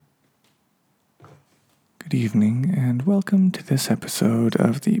Good evening, and welcome to this episode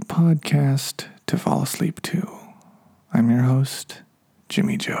of the podcast to fall asleep to. I'm your host,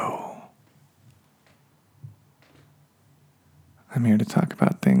 Jimmy Joe. I'm here to talk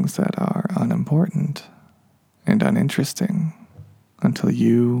about things that are unimportant and uninteresting until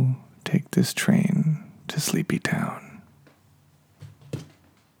you take this train to Sleepy Town.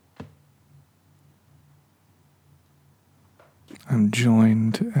 I'm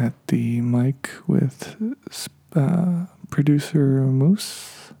joined at the mic with producer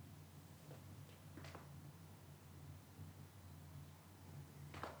Moose.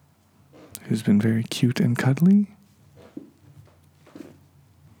 Who's been very cute and cuddly.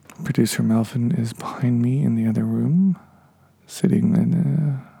 Producer Melvin is behind me in the other room, sitting in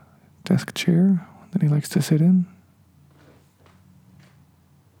a desk chair that he likes to sit in.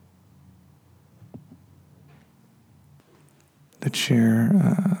 The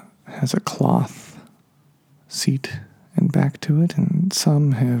chair has a cloth seat and back to it, and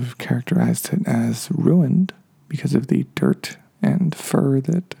some have characterized it as ruined because of the dirt and fur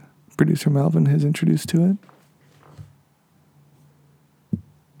that producer Melvin has introduced to it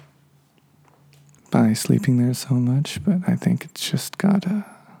by sleeping there so much, but I think it's just got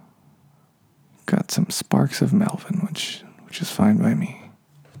some sparks of Melvin, which is fine by me.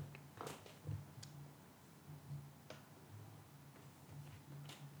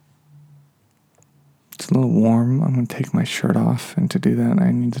 It's a little warm. I'm going to take my shirt off, and to do that, I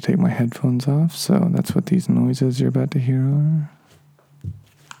need to take my headphones off, so that's what these noises you're about to hear are.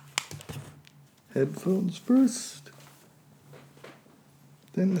 Headphones first,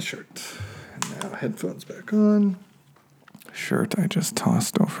 then the shirt. And now headphones back on. Shirt I just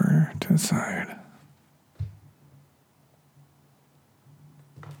tossed over to the side.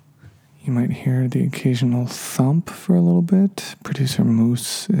 You might hear the occasional thump for a little bit. Producer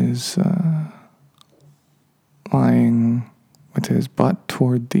Moose is lying with his butt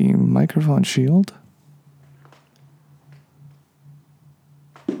toward the microphone shield.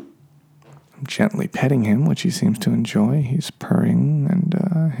 I'm gently petting him, which he seems to enjoy. He's purring,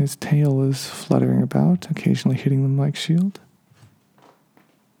 and his tail is fluttering about, occasionally hitting the mic shield.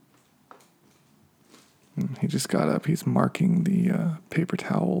 And he just got up. He's marking the paper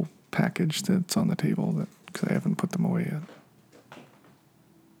towel package that's on the table because I haven't put them away yet.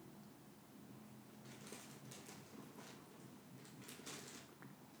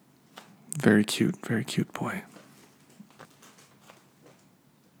 Very cute boy.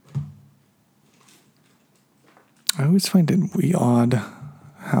 I always find it odd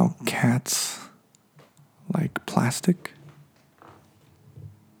how cats like plastic.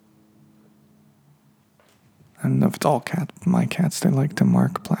 I don't know if it's all cats. My cats, they like to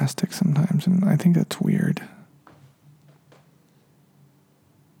mark plastic sometimes, and I think that's weird.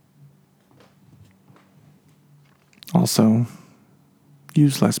 Also,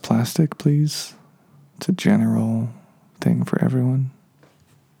 use less plastic, please. It's a general thing for everyone.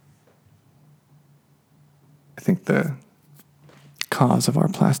 I think the cause of our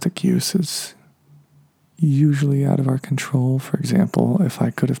plastic use is usually out of our control. For example, if I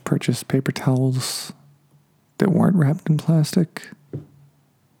could have purchased paper towels that weren't wrapped in plastic,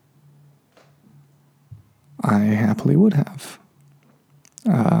 I happily would have.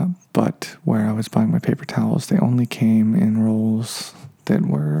 But where I was buying my paper towels, they only came in rolls that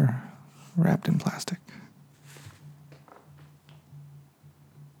were wrapped in plastic.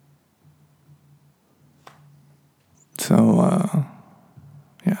 So,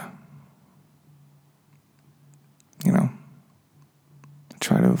 yeah. I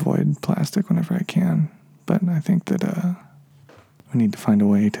try to avoid plastic whenever I can, but I think that we need to find a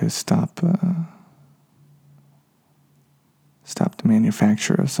way to stop the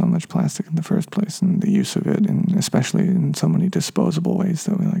manufacture of so much plastic in the first place, and the use of it, and especially in so many disposable ways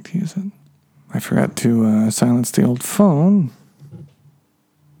that we like to use it. I forgot to silence the old phone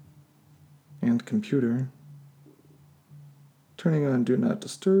and computer. Turning on Do Not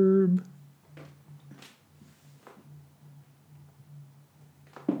Disturb.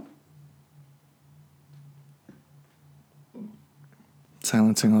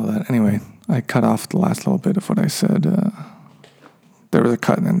 Silencing all that. Anyway, I cut off the last little bit of what I said. There was a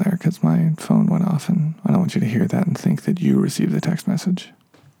cut in there because my phone went off, and I don't want you to hear that and think that you received the text message.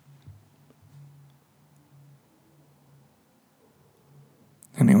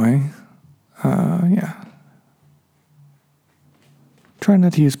 Anyway, yeah. Try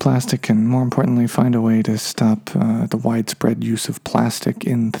not to use plastic, and more importantly, find a way to stop the widespread use of plastic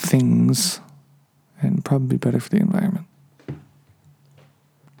in things, and probably better for the environment.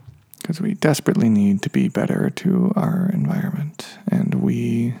 Because we desperately need to be better to our environment, and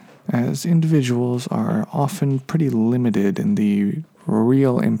we as individuals are often pretty limited in the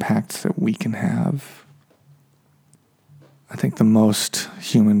real impacts that we can have. I think the most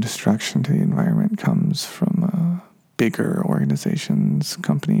human destruction to the environment comes from bigger organizations,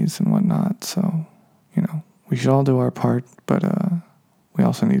 companies, and whatnot. So, we should all do our part, but we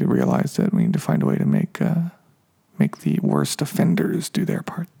also need to realize that we need to find a way to make the worst offenders do their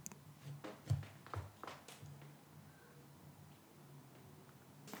part.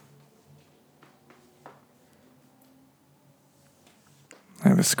 I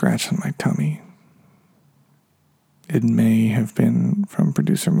have a scratch on my tummy. It may have been from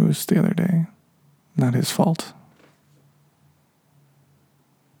producer Moose the other day. Not his fault.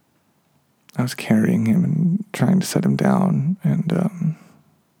 I was carrying him and trying to set him down, and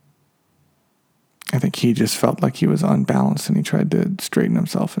I think he just felt like he was unbalanced, and he tried to straighten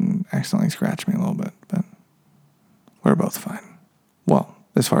himself and accidentally scratched me a little bit, but we're both fine. Well,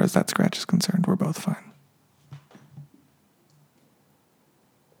 as far as that scratch is concerned, we're both fine.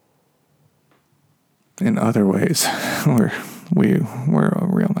 In other ways, we're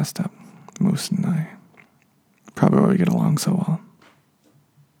real messed up, Moose and I. Probably why we get along so well.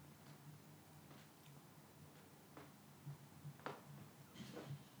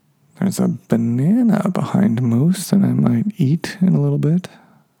 There's a banana behind Moose that I might eat in a little bit.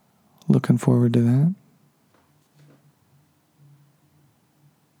 Looking forward to that.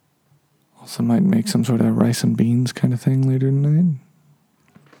 Also might make some sort of rice and beans kind of thing later tonight.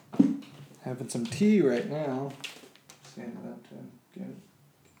 Having some tea right now. Standing up to get it.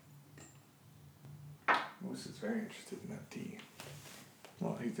 Moose is very interested in that tea.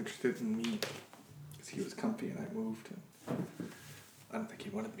 Well, he's interested in me because he was comfy and I moved. And I don't think he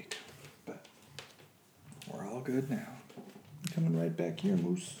wanted me to, but we're all good now. I'm coming right back here,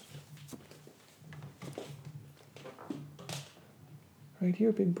 Moose. Right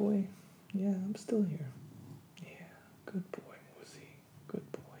here, big boy. Yeah, I'm still here. Yeah, good boy, Moosey. Good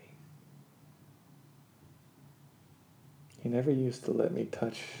boy. He never used to let me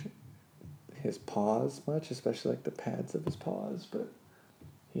touch his paws much, especially like the pads of his paws, but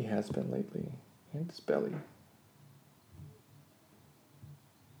he has been lately. And his belly.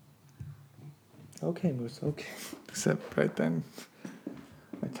 Okay, Moose, okay. Except right then,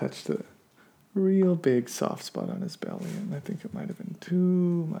 I touched a real big soft spot on his belly, and I think it might have been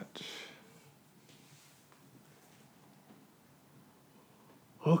too much.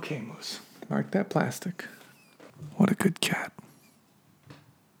 Okay, Moose. Mark that plastic. What a good cat.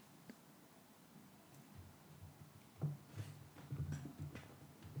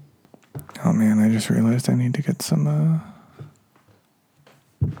 Oh man, I just realized I need to get some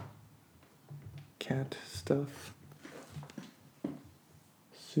cat stuff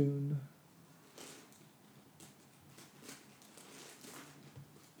soon.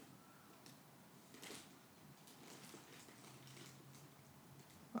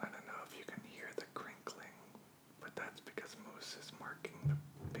 I don't know if you can hear the crinkling, but that's because Moose is marking the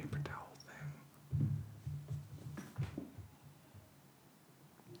paper towel thing.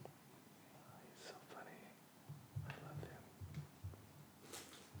 He's so funny. I love him.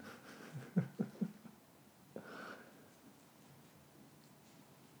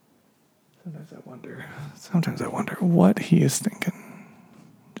 Sometimes I wonder what he is thinking.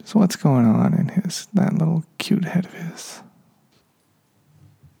 Just what's going on in that little cute head of his.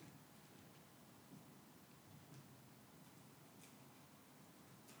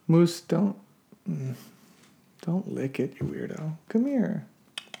 Moose, don't lick it, you weirdo. Come here.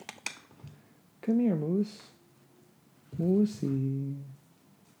 Come here, Moose. Moosey.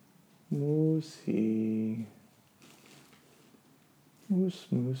 Moosey. Moose,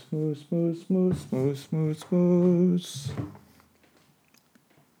 moose, moose, moose, moose, moose, moose, moose.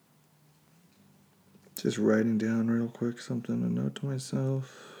 Just writing down real quick something to note to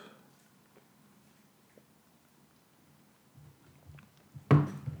myself.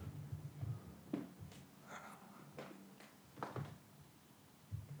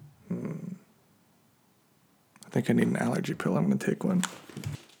 I think I need an allergy pill. I'm going to take one.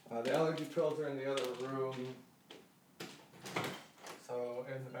 The allergy pills are in the other room. So,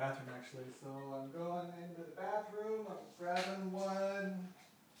 in the bathroom, actually. So, I'm going into the bathroom. I'm grabbing one.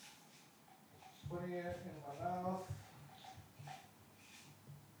 Putting it in my mouth.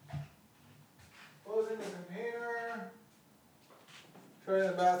 Closing the container. Turning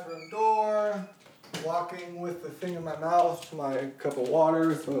the bathroom door. Walking with the thing in my mouth to my cup of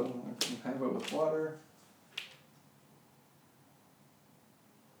water so I can have it with water.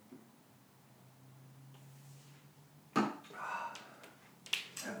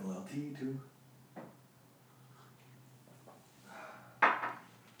 Having a little tea too.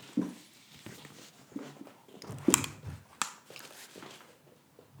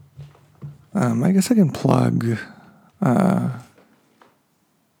 I guess I can plug the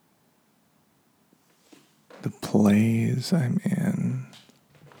plays I'm in.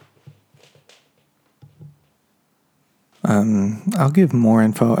 I'll give more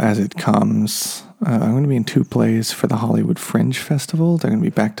info as it comes. I'm going to be in 2 plays for the Hollywood Fringe Festival. They're going to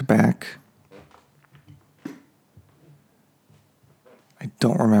be back to back. I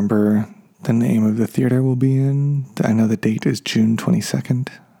don't remember the name of the theater we'll be in. I know the date is June 22nd.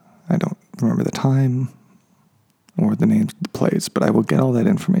 I don't remember the time or the names of the plays, but I will get all that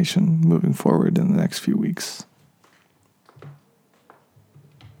information moving forward in the next few weeks.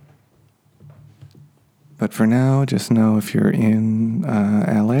 But for now, just know if you're in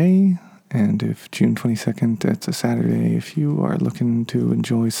LA, and if June 22nd, it's a Saturday, if you are looking to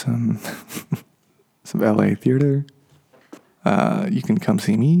enjoy some LA theater, you can come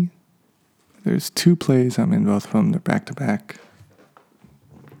see me. There's 2 plays. I'm in both of them. They're back to back.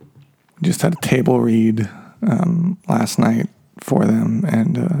 Just had a table read last night for them,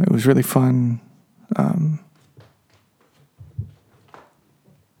 and it was really fun.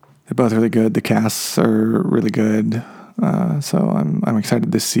 They're both really good. The casts are really good. So I'm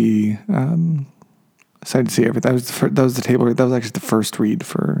excited to see everything. That was the table read. That was actually the first read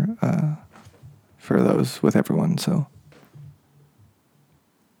for those with everyone. So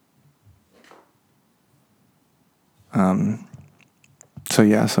I'm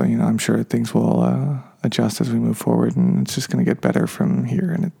sure things will adjust as we move forward, and it's just going to get better from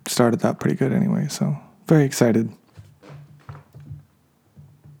here. And it started out pretty good anyway. So very excited.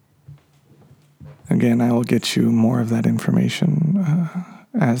 Again, I will get you more of that information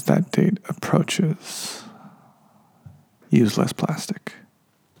as that date approaches. Use less plastic.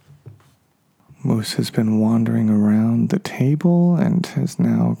 Moose has been wandering around the table and has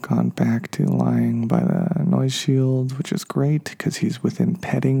now gone back to lying by the noise shield, which is great because he's within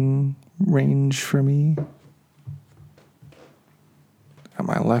petting range for me. Got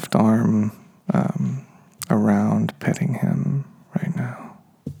my left arm around petting him right now.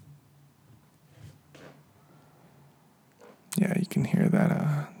 Yeah, you can hear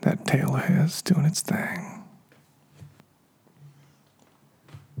that tail of his doing its thing.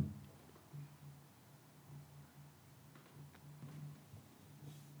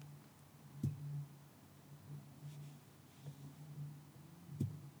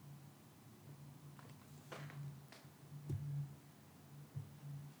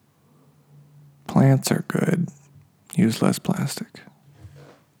 Plants are good. Use less plastic.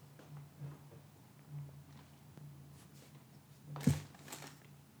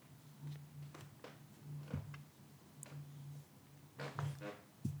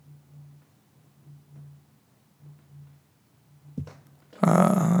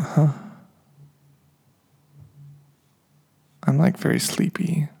 I'm like very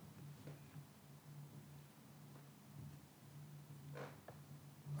sleepy.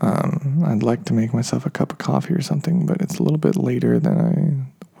 I'd like to make myself a cup of coffee or something, but it's a little bit later than I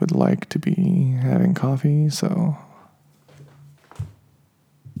would like to be having coffee, so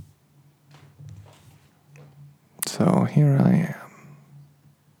here I am.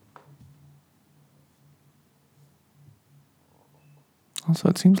 Also,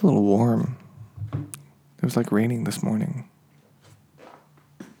 it seems a little warm. It was like raining this morning.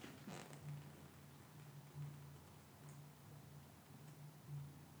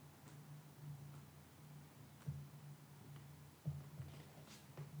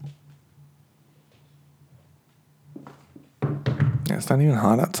 Yeah, it's not even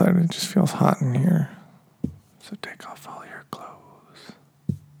hot outside. It just feels hot in here. So take off all your clothes.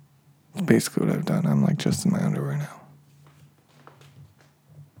 That's basically what I've done. I'm like just in my underwear now.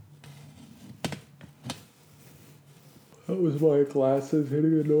 That was my glasses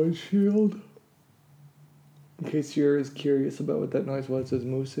hitting a noise shield. In case you're curious about what that noise was, as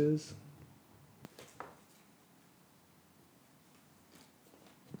Moose is.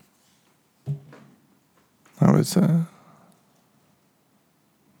 I was, never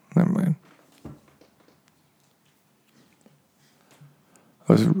mind.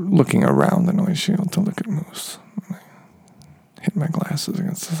 I was looking around the noise shield to look at Moose. And I hit my glasses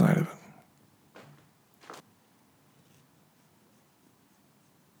against the side of it.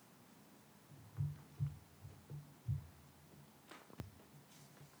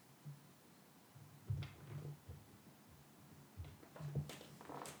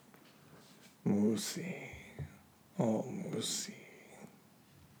 Moosey. Oh, Moosey.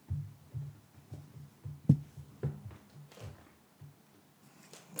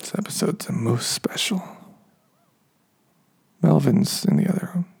 This episode's a Moose special. Melvin's in the other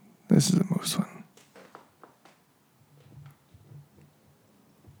room. This is a Moose one.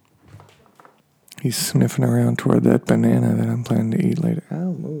 He's sniffing around toward that banana that I'm planning to eat later.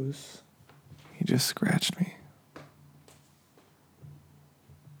 Ow, Moose. He just scratched me.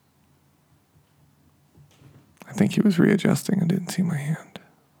 I think he was readjusting and didn't see my hand.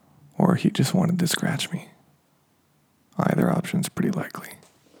 Or he just wanted to scratch me. Either option's pretty likely.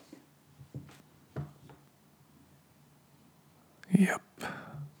 Yep.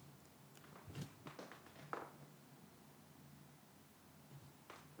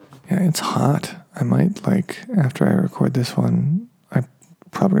 Yeah, it's hot. I might, after I record this one, I'm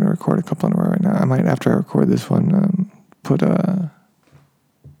probably going to record a couple in a row right now. I might, after I record this one, put the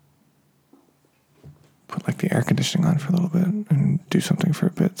air conditioning on for a little bit and do something for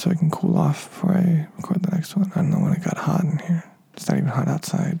a bit so I can cool off before I record the next one. I don't know when it got hot in here. It's not even hot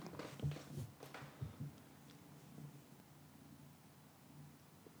outside.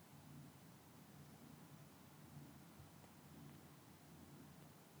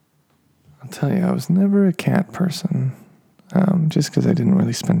 I'll tell you, I was never a cat person, just because I didn't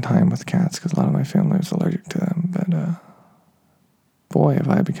really spend time with cats because a lot of my family was allergic to them. But boy, have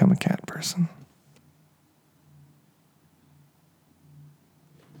I become a cat person.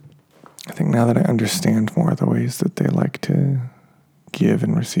 I think now that I understand more of the ways that they like to give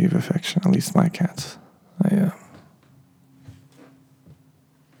and receive affection, at least my cats, I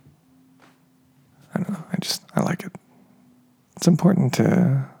don't know, I like it. It's important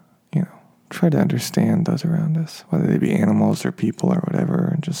to, try to understand those around us, whether they be animals or people or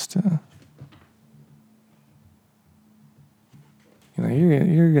whatever, and just,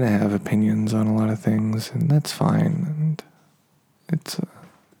 you're going to have opinions on a lot of things, and that's fine, and it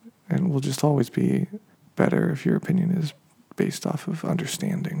will just always be better if your opinion is based off of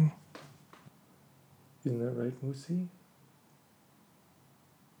understanding. Isn't that right, Moosey?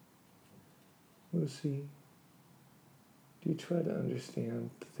 Moosey, do you try to understand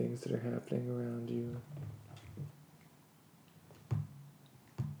the things that are happening around you?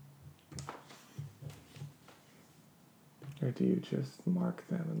 Or do you just mark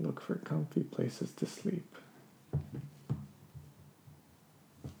them and look for comfy places to sleep?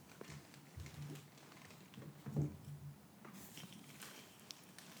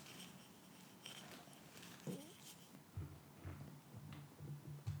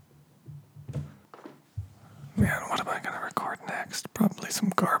 Man, what am I going to record next? Probably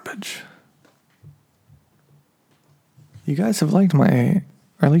some garbage. You guys have liked or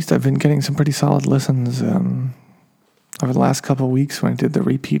at least I've been getting some pretty solid listens over the last couple of weeks when I did the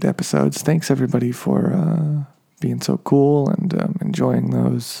repeat episodes. Thanks everybody for being so cool and enjoying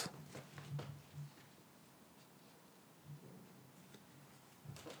those.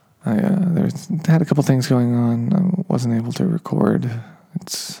 I had a couple things going on. I wasn't able to record.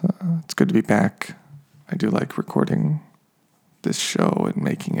 It's good to be back. I do like recording this show and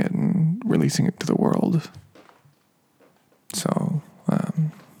making it and releasing it to the world. So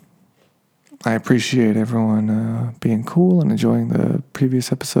I appreciate everyone being cool and enjoying the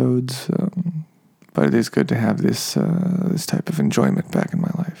previous episodes. But it is good to have this type of enjoyment back in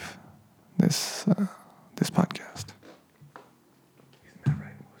my life. This podcast. Isn't that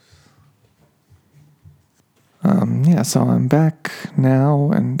right, Moose? So I'm back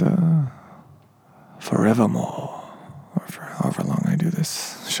now and forevermore, or for however long I do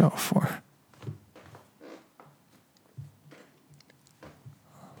this show for.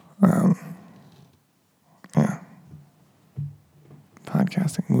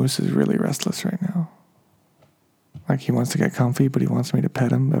 Podcasting. Moose is really restless right now. He wants to get comfy, but he wants me to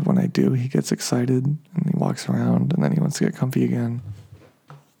pet him. But when I do, he gets excited and he walks around and then he wants to get comfy again.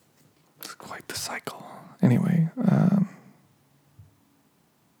 It's quite the cycle. Anyway,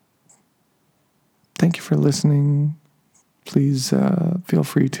 thank you for listening. Please feel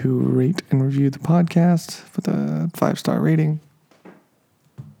free to rate and review the podcast with a 5-star rating.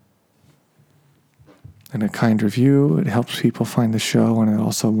 And a kind review. It helps people find the show, and it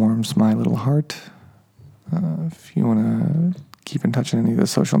also warms my little heart. If you want to keep in touch on any of the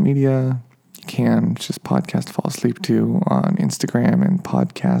social media, you can. It's just Podcast Fall Asleep To on Instagram and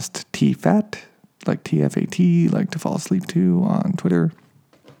Podcast TFAT, like TFAT, like to fall asleep to on Twitter.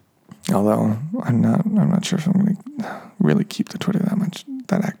 Although I'm not sure if I'm going to really keep the Twitter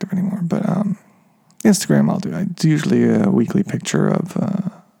that active anymore. But Instagram I'll do. It's usually a weekly picture of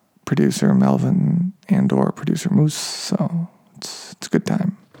producer Melvin and or producer Moose, so it's a good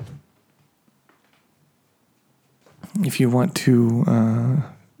time. If you want to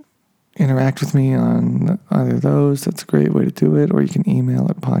interact with me on either of those, that's a great way to do it, or you can email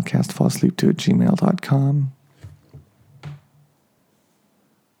at podcastfallsleep2@gmail.com.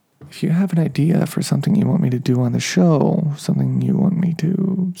 if you have an idea for something you want me to do on the show, something you want me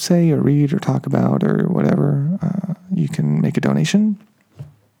to say or read or talk about or whatever, you can make a donation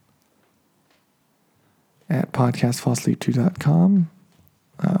at podcastfallsleep2.com.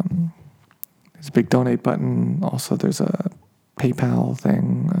 There's a big donate button. Also, there's a PayPal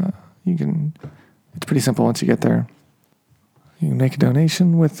thing. It's pretty simple once you get there. You can make a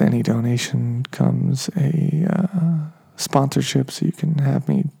donation. With any donation comes a sponsorship, so you can have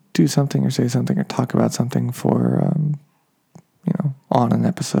me do something or say something or talk about something for, on an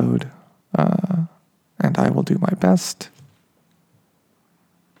episode. And I will do my best.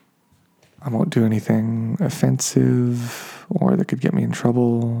 I won't do anything offensive or that could get me in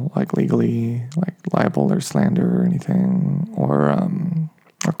trouble, like legally, like libel or slander or anything, or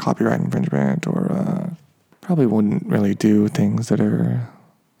copyright infringement, or probably wouldn't really do things that are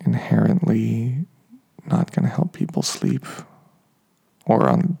inherently not going to help people sleep, or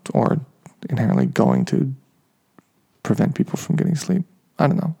inherently going to prevent people from getting sleep. I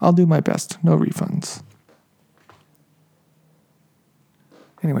don't know. I'll do my best. No refunds.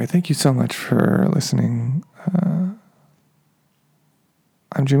 Anyway, thank you so much for listening.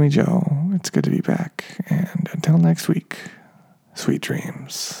 I'm Jimmy Joe. It's good to be back. And until next week, sweet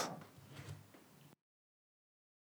dreams.